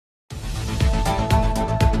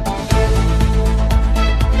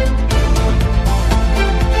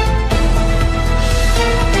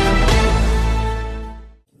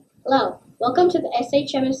Welcome to the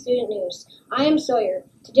SHMS Student News. I am Sawyer.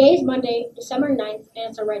 Today is Monday, December 9th, and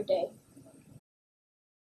it's a red day.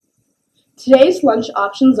 Today's lunch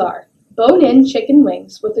options are bone-in chicken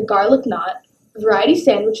wings with a garlic knot, variety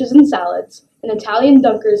sandwiches and salads, and Italian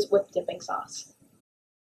dunkers with dipping sauce.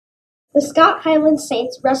 The Scott Highlands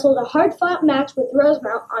Saints wrestled a hard-fought match with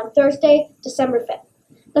Rosemount on Thursday, December 5th.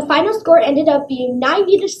 The final score ended up being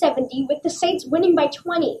 90-70, with the Saints winning by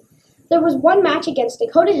 20. There was one match against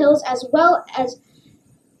Dakota Hills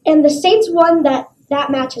and the Saints won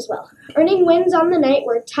that match as well. Earning wins on the night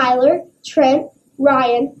were Tyler, Trent,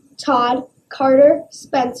 Ryan, Todd, Carter,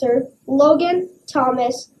 Spencer, Logan,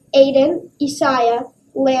 Thomas, Aiden, Isaiah,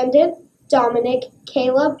 Landon, Dominic,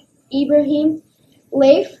 Caleb, Ibrahim,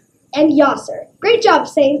 Leif, and Yasser. Great job,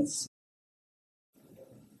 Saints!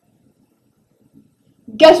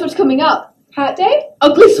 Guess what's coming up? Hat Day?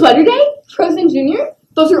 Ugly Sweater Day? Frozen Junior?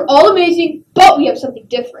 Those are all amazing, but we have something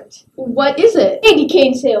different. What is it? Candy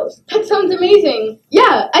cane sales. That sounds amazing.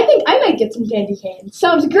 Yeah, I think I might get some candy canes.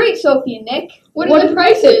 Sounds great, Sophie and Nick. What are the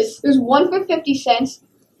prices? There's one for 50 cents,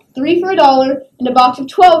 3 for $1, and a box of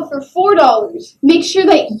 12 for $4. Make sure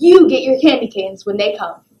that you get your candy canes when they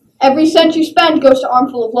come. Every cent you spend goes to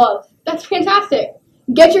Armful of Love. That's fantastic.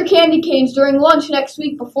 Get your candy canes during lunch next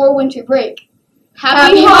week before winter break.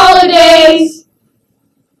 Happy Holidays!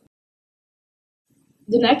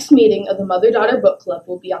 The next meeting of the Mother-Daughter Book Club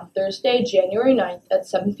will be on Thursday, January 9th at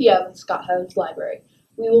 7 p.m. in Scott Highlands Library.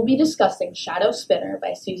 We will be discussing Shadow Spinner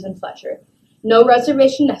by Susan Fletcher. No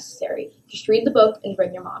reservation necessary. Just read the book and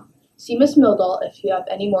bring your mom. See Miss Mildahl if you have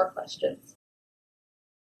any more questions.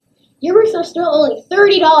 Your roofs are still only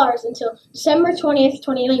 $30 until December 20th,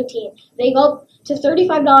 2019. They go up to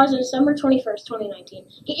 $35 on December 21st, 2019.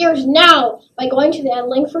 Get yours now by going to the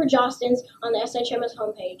link for Jostens on the SHMS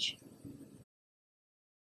homepage.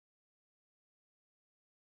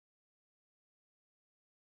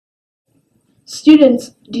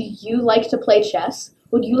 Students, do you like to play chess?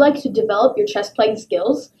 Would you like to develop your chess playing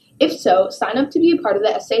skills? If so, sign up to be a part of the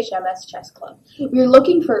SHMS Chess Club. We are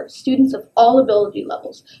looking for students of all ability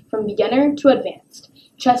levels, from beginner to advanced.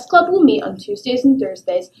 Chess Club will meet on Tuesdays and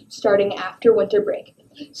Thursdays, starting after winter break.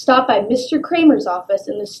 Stop by Mr. Kramer's office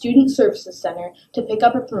in the Student Services Center to pick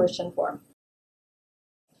up a permission form.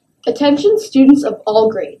 Attention students of all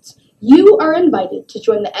grades. You are invited to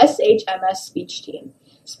join the SHMS speech team.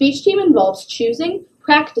 Speech team involves choosing,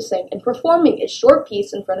 practicing, and performing a short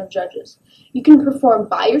piece in front of judges. You can perform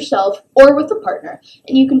by yourself or with a partner,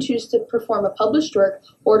 and you can choose to perform a published work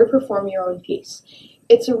or to perform your own piece.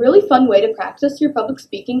 It's a really fun way to practice your public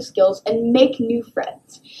speaking skills and make new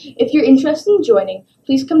friends. If you're interested in joining,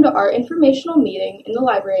 please come to our informational meeting in the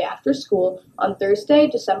library after school on Thursday,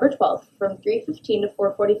 December 12th from 3:15 to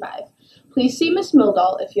 4:45. Please see Miss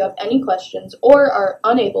Mildahl if you have any questions or are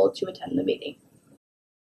unable to attend the meeting.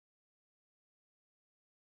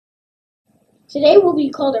 Today will be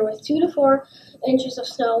colder with 2 to 4 inches of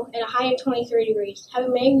snow and a high of 23 degrees. Have a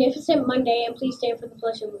magnificent Monday and please stand for the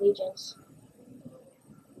Pledge of Allegiance.